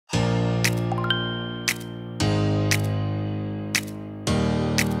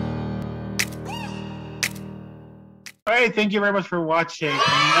Alright, thank you very much for watching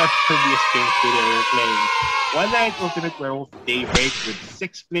another previous game video. We're playing One Night Ultimate Werewolf Daybreak with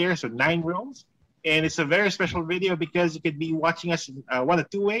 6 players, so 9 roles. And it's a very special video because you could be watching us in one of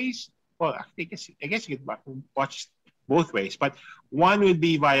two ways. Well, actually, I guess you could watch both ways, but one would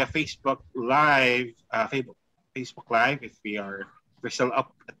be via Facebook Live, Facebook Live if we're still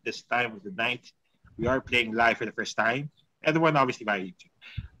up at this time of the night. We are playing live for the first time. And the one obviously via YouTube.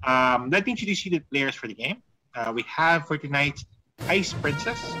 Let me introduce you to the players for the game. We have for tonight Ice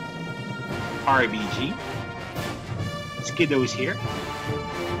Princess, RBG, Skiddo's here,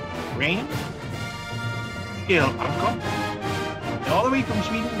 Rain, Kill Uncle, and all the way from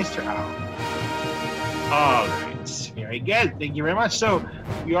Sweden, Mr. Owl. Alright, very good. Thank you very much. So,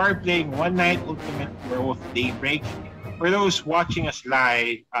 we are playing One Night Ultimate Werewolf Daybreak. For those watching us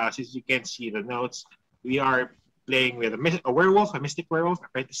live, since you can see the notes, we are playing with a werewolf, a mystic werewolf,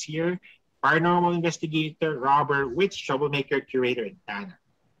 apprentice here, paranormal investigator, robber, witch, troublemaker, curator, and tanner.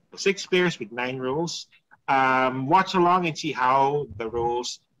 So 6 players with 9 roles. Watch along and see how the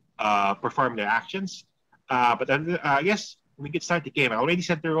roles perform their actions. But I guess we could start the game. I already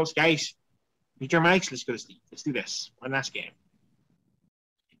set the roles, guys. Mute your mics. Let's go to sleep. Let's do this. One last game.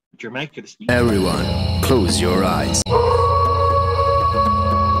 Mute your mic. Go to sleep. Everyone, close your eyes.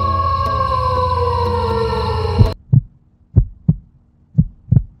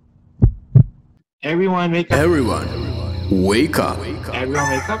 Everyone wake up. Everyone, wake up. Everyone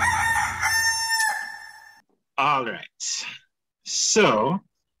wake up. All right. So,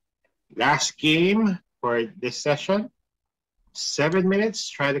 last game for this session. 7 minutes.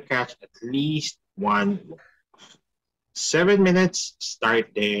 Try to catch at least one. 7 minutes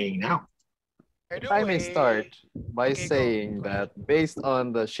starting now. If I may start by saying that based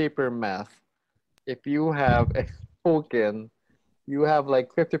on the Shaper math, if you have a token, you have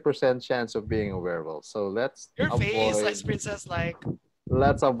like 50% chance of being a werewolf. So let's Your avoid, face, Ice Princess, like...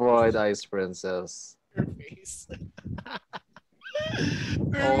 let's avoid Ice Princess. Your face.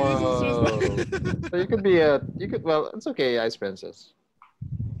 So you could be well, it's okay, Ice Princess.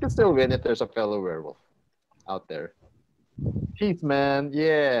 You can still win if there's a fellow werewolf out there. Peace, man.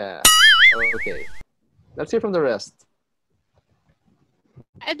 Yeah. Okay. Let's hear from the rest.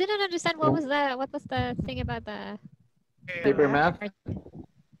 I didn't understand what was the thing about the Shaper math?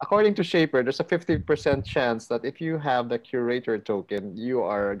 According to Shaper, there's a 50% chance that if you have the curator token, you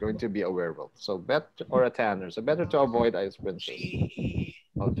are going to be a werewolf. So or a tanner. So better to avoid Ice Princess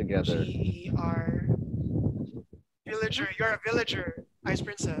altogether. G-E-R. Villager. You're a villager, Ice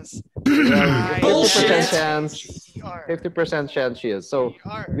Princess. Yeah, 50% Bullshit. chance. G-E-R. 50% chance she is. So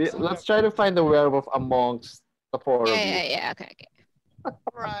G-E-R. let's try to find the werewolf amongst the 4 of you. Yeah, okay.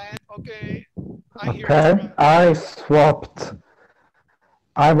 Right, okay. I hear Okay, you. I swapped.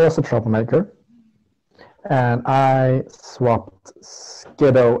 I was a troublemaker, and I swapped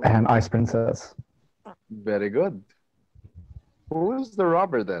Skiddo and Ice Princess. Very good. Who's the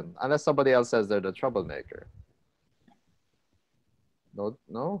robber then? Unless somebody else says they're the troublemaker. No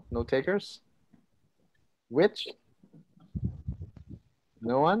takers? Witch?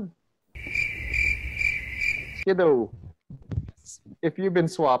 No one? Skiddo, if you've been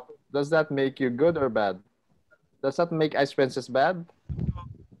swapped, does that make you good or bad? Does that make Ice Princess bad?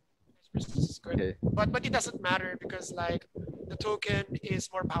 Ice Princess is good. Okay. But it doesn't matter because like the token is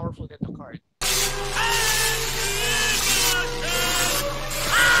more powerful than the card.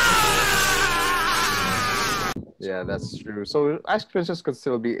 Yeah, that's true. So Ice Princess could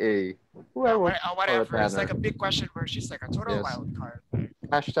still be a werewolf or a Whatever. It's tanner. like a big question mark. She's like a total Yes. wild card.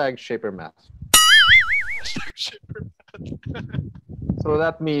 Hashtag Shaper math. Shipper. So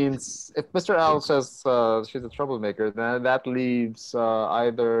that means if Mr. Owl says she's a troublemaker, then that leaves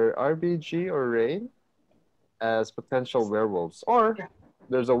either RBG or Rain as potential werewolves. Or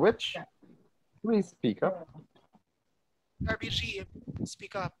there's a witch. Please speak up. RBG,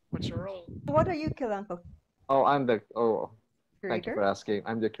 speak up. What's your role? What are you, Kilanko? Oh, thank you for asking.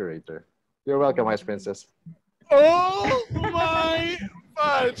 I'm the curator. You're welcome, Ice Princess. Oh my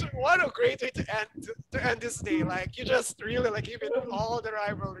fudge! What a great way to end this day. Like you just really like even all the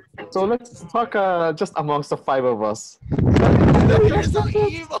rivalry. So let's talk just amongst the 5 of us. You're so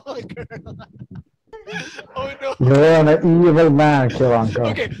evil, girl. Oh no. You're an evil man,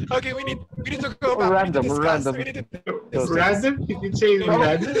 Kiranko. Okay, we need to go back. Random. We need to discuss. Random? You can say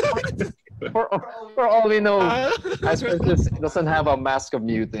random. For all we know, Ice Princess doesn't have a mask of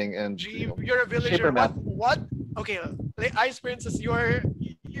muting and You're a villager. Shaper math. What? Okay, Ice Princess, we're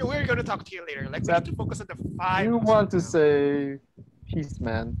gonna talk to you later. Like we need to focus on the 5. You want to say peace,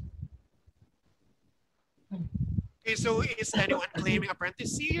 man. Okay, Okay, so is anyone claiming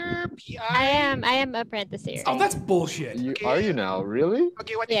apprentice here? I PI? am apprentice here. Oh, that's bullshit. Are you now? Really?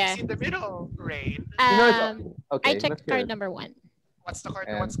 Okay, what did you Yeah. see in the middle, Rain? You know, it's, I okay, let's checked hear card it. number 1. What's the card?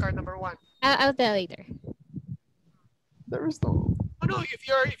 And- What's card number 1? I'll tell later. There is no. Oh no, if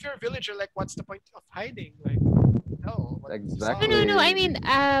you're a villager, like what's the point of hiding? Like no. What you saw. Exactly. No. I mean,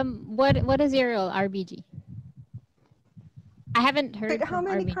 what is your role, RBG? I haven't heard. But how from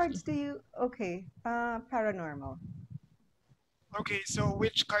many RBG. cards do you? Okay, paranormal. Okay, so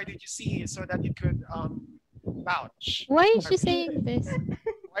which card did you see so that you could vouch? Why is she saying this?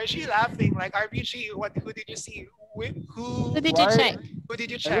 Why is she laughing? Like RBG, who did you see? Who Who did you Why- check? who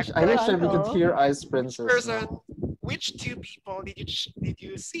did you I check? wish we could Uncle. hear Ice Princess. Person, now. which 2 people did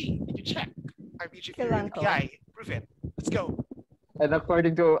you see? Did you check? RBG, Kill Fury, and Uncle. PI. Prove it. Let's go. And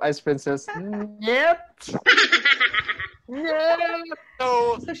according to Ice Princess, yep.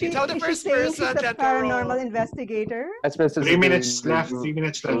 So, So she you tell the is she first saying she's person the that to paranormal roll. investigator? Ice Princess. 3 is minutes the- left. 3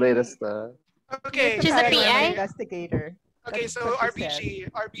 minutes The left. latest. Okay. She's a paranormal PI? investigator. Okay, That's so what she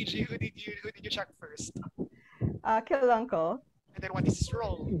RBG, who did you check first? Kill Uncle. And then what is his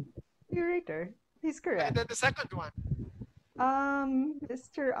role? Curator. He's And correct. then the second one,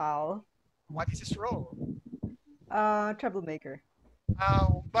 Mr. Owl. what is his role? Troublemaker.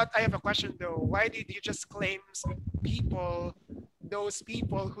 But I have a question though. Why did you just claim those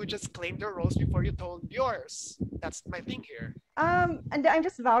people who just claimed their roles before you told yours? That's my thing here. And I'm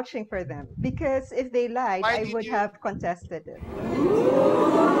just vouching for them because if they lied, Why I did would you- have contested it.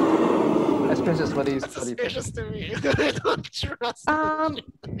 Ice Princess, what do you That's think? suspicious to me. I don't trust Um,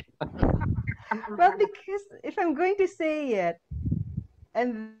 well, because if I'm going to say it,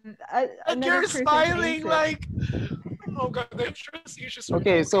 and And another you're person smiling thinks it- like, oh god, I have trust issues. with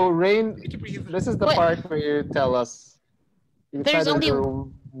Okay, you. so Rain, Need to breathe. this is the What? part where you tell us if There's either only- you're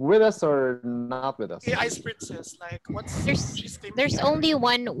with us or not with us. Okay, Ice Princess, like what's she's claiming There's here? only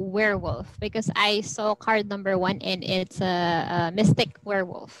one werewolf because I saw card number 1 and it's a mystic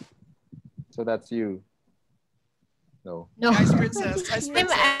werewolf. So that's you. No. No, Ice Princess, Ice I'm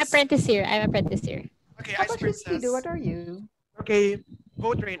Princess. apprentice here. I'm apprentice here. Okay, How Ice about you, Princess. Speedo? What are you? Okay,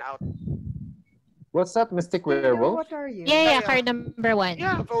 vote Rain out. What's that, Mystic Speedo, Werewolf? what are you? Yeah, Yeah. card number 1.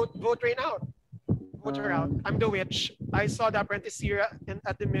 Yeah, vote Rain out. Vote her out. I'm the witch. I saw the apprentice here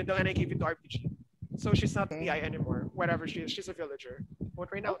at the middle and I gave it to RPG. So she's not Okay. PI anymore. Whatever she is, she's a villager. Vote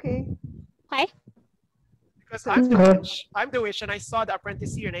Rain out. Okay. Why? Because I'm the Okay. witch. I'm the witch and I saw the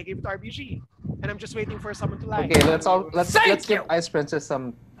apprentice here and I gave it to RBG. And I'm just waiting for someone to lie. Okay, let's Thank give you. Ice Princess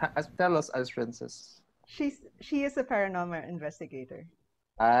some. Tell us, Ice Princess. She is a paranormal investigator.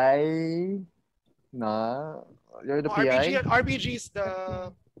 Nah, you're the RBG, PI. RBG is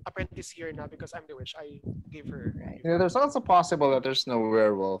the apprentice here now because I'm the witch. I gave her. Right. Yeah, there's also possible that there's no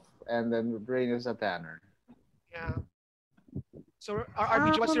werewolf, and then Rain is a tanner. Yeah. So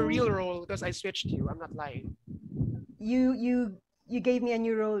RBG, what's your real role? Because I switched you. I'm not lying. You gave me a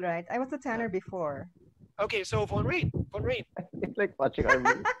new role, right? I was a tanner before. Okay, so Von Rain. Von Rain. I like watching our.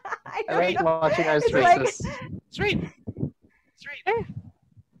 I I like don't know. watching Ice It's like- Princess. It's Rain. It's Rain.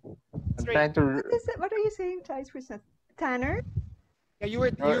 I'm trying to. What are you saying, Ice Princess? Tanner? Yeah, you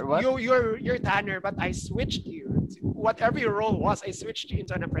were What? you're Tanner, but I switched you. Whatever your role was, I switched you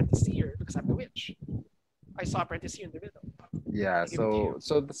into an apprentice here because I'm the witch. I saw apprentice here in the middle. Yeah. I give it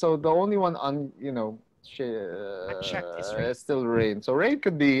to So the only one on Unchecked is Rain. is still Rain. So Rain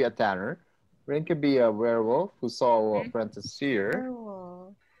could be a tanner. Rain could be a werewolf who saw Hmm? apprentice here.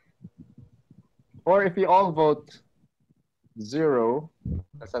 Werewolf. Or if you all vote 0,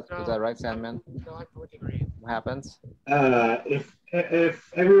 is that right, Sandman? No, I'm voting Rain. What happens?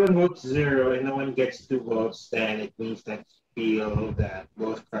 If everyone votes 0 and no one gets 2 votes, then it means that feel that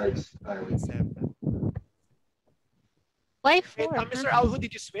both cards are with them. 7. Why Wait, 4? Mr. Al, who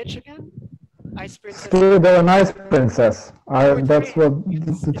did you switch again? Ice Princess. Speedo and Ice Princess. That's what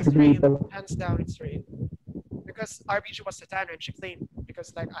It's the two Rain. people. Hands down, it's Rain. Because RBG was the Tanner and she claimed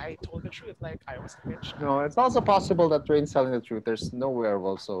because like I told the truth, like I was the witch. No, it's also possible that Rain's telling the truth. There's no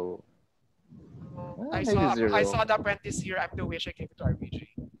werewolf, so I maybe saw 0. the apprentice here. I'm the witch. I gave it to RBG.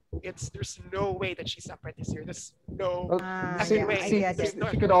 There's no way that she's the apprentice here. There's no. Well, see- Yeah, wait, I see, get there's it. no-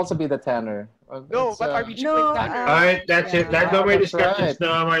 she could also be the tanner. No, It's, but RBG No, played Tanner. All right, that's it. Yeah. No more That's discussions. right.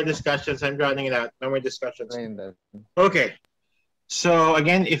 No more discussions. I'm drowning it out. No more discussions. Rain then. Okay. So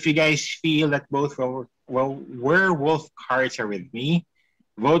again, if you guys feel that both werewolf cards are with me,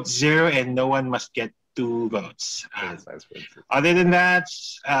 vote 0 and no one must get 2 votes. Rain's Ice Princess. Other than that,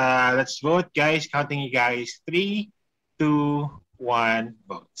 let's vote, guys. Counting you guys. 3, 2, 1,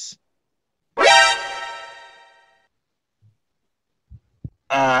 votes.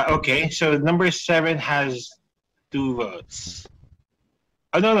 Okay, so number 7 has 2 votes.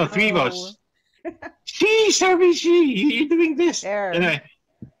 Oh, no, 3 Oh. votes. Jeez, RBG, you're doing this. There. Anyway,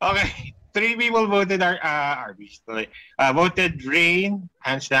 okay. 3 people voted RBG. Voted Rain,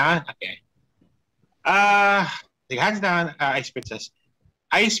 hands down. Okay. Hands down, Ice Princess.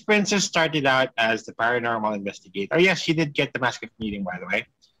 Ice Princess started out as the paranormal investigator. Yes, she did get the Mask of Meeting, by the way.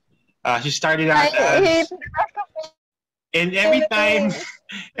 She started out as... And every time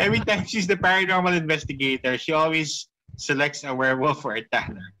she's the paranormal investigator, she always selects a werewolf or a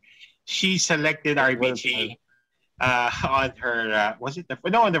tanner. She selected RBG on her,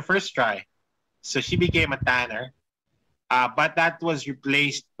 on the first try. So she became a tanner. But that was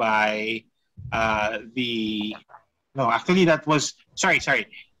replaced by sorry.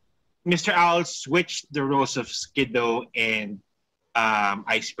 Mr. Owl switched the roles of Skiddo and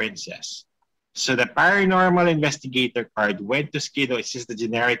Ice Princess. So the paranormal investigator card went to Skiddo. It's just the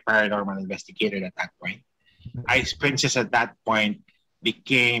generic paranormal investigator at that point. Ice Princess at that point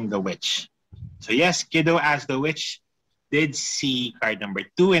became the witch. So yes, Skiddo as the witch did see card number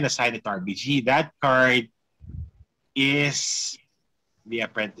 2 and assigned it to RBG. That card is the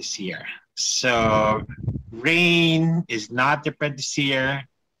Apprenticeer. So Rain is not the Apprenticeer.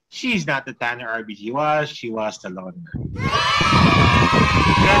 She's not the tanner RBG was. She was the loner.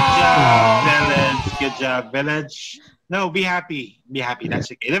 Good job, Village. Good job, Village. No, be happy. Be happy.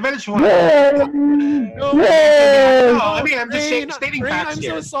 That's okay. The Village won. No, I mean, I'm just stating Rain, facts I'm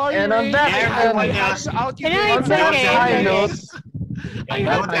here. so sorry, And on Rain. that Everyone note, else.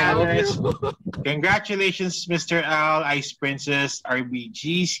 It's okay. Congratulations, Mr. Owl, Ice Princess,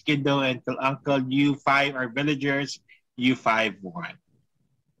 RBG, Skiddo, and Uncle. You 5 are villagers. You 5 won.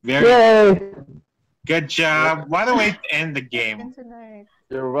 Very Yay! good job. What a way to end the game. Tonight.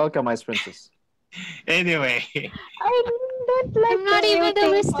 you're welcome, Ice Princess. Anyway, I don't like I'm not even the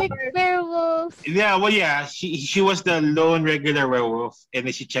mystic werewolf. yeah, she was the lone regular werewolf, and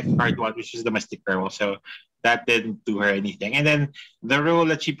then she checked part 1, which is the mystic werewolf. So that didn't do her anything. And then the role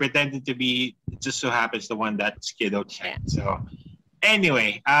that she pretended to be just so happens the one that Skiddo checked. So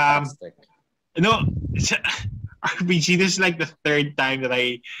anyway, no, RBG, this is like the 3rd time that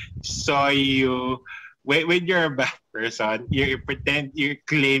I saw you. When you're a bad person, you pretend you're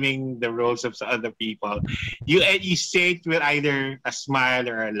claiming the roles of other people. You say it with either a smile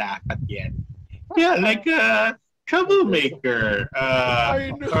or a laugh at the end. Yeah, like a troublemaker or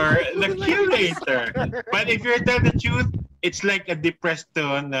the curator. But if you're telling the truth, it's like a depressed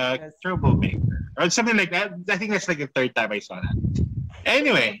tone, troublemaker or something like that. I think that's like the 3rd time I saw that.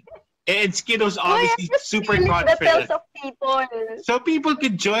 Anyway. And Skiddo's obviously super confident. Of people. So people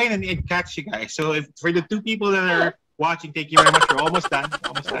could join and catch you guys. So if, for the 2 people that are watching, thank you very much. We're almost done.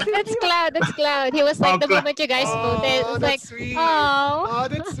 That's Cloud. That's Cloud. He was like the moment you guys voted. It was like, sweet. oh. Oh,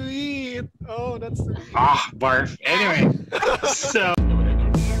 that's sweet. Oh, that's sweet. Barf. Anyway, so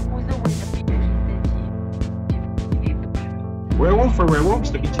werewolf for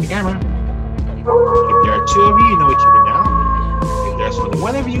werewolves, look into the camera. If there are 2 of you, you know each other now. If there's only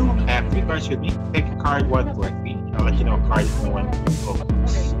 1 of you, I have 3 cards with me. Pick a card, 1, 2, or 3. I'll let you know a card if no one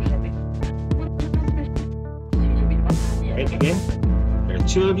opens. Right, again, there are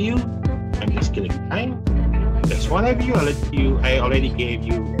 2 of you. I'm just killing time. If there's 1 of you, I already gave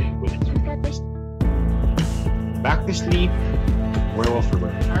you back to sleep. Werewolf for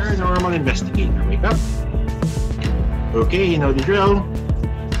werewolf. Paranormal investigator, wake up. Okay, you know the drill.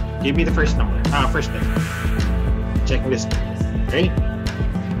 Give me the first number. First number. Check this. Ready?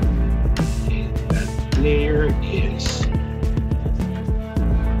 And that player is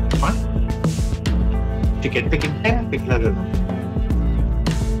what? Pick it 10, pick another number.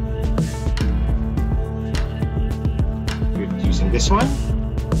 You're using this one.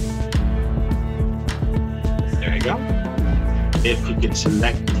 There you go. If you can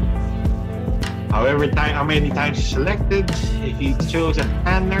select how many times you selected, if you chose a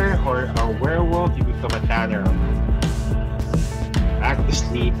tanner or a werewolf, you become a tanner. Back to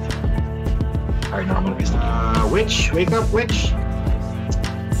sleep. Our normal investigator. Witch, wake up, witch.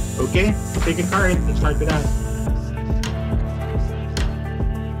 Okay, take a card. Let's start with that.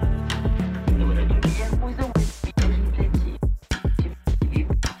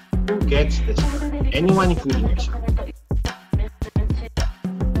 Who gets this card? Anyone, including yourself.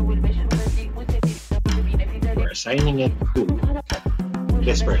 We're assigning it to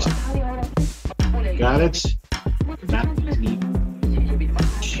this person. Got it? Back to sleep.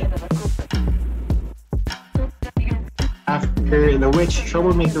 After the witch,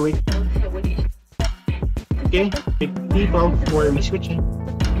 troublemaker witch. Okay, pick people who are we switching.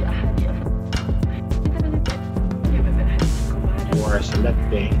 You are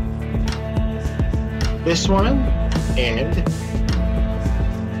selecting this one, and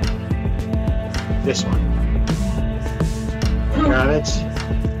this one. Now let's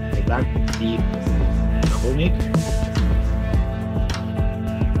get back the troublemaker.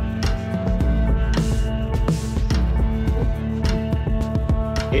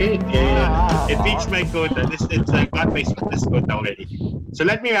 Okay, and it beats my quota. It's like got my sweetness quota already. So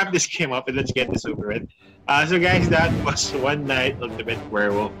let me wrap this game up and let's get this over with. So guys, that was One Night Ultimate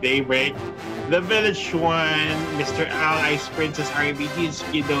Werewolf Daybreak. The Village won, Mr. Al, Ice Princess, RBG,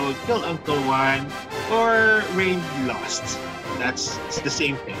 Skiddo, Kill Uncle One, or Rain lost. It's the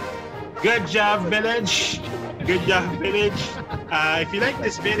same thing. Good job, Village. Good job, Village. If you like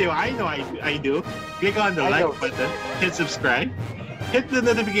this video, I know I do. Click on the like button, hit subscribe. Hit the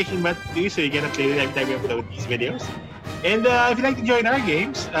notification button too so you get updated every time we upload these videos. And if you'd like to join our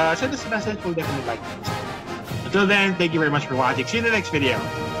games, send us a message. We'll definitely like it. Until then, thank you very much for watching. See you in the next video.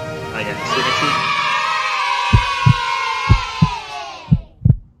 Bye guys. See you next week.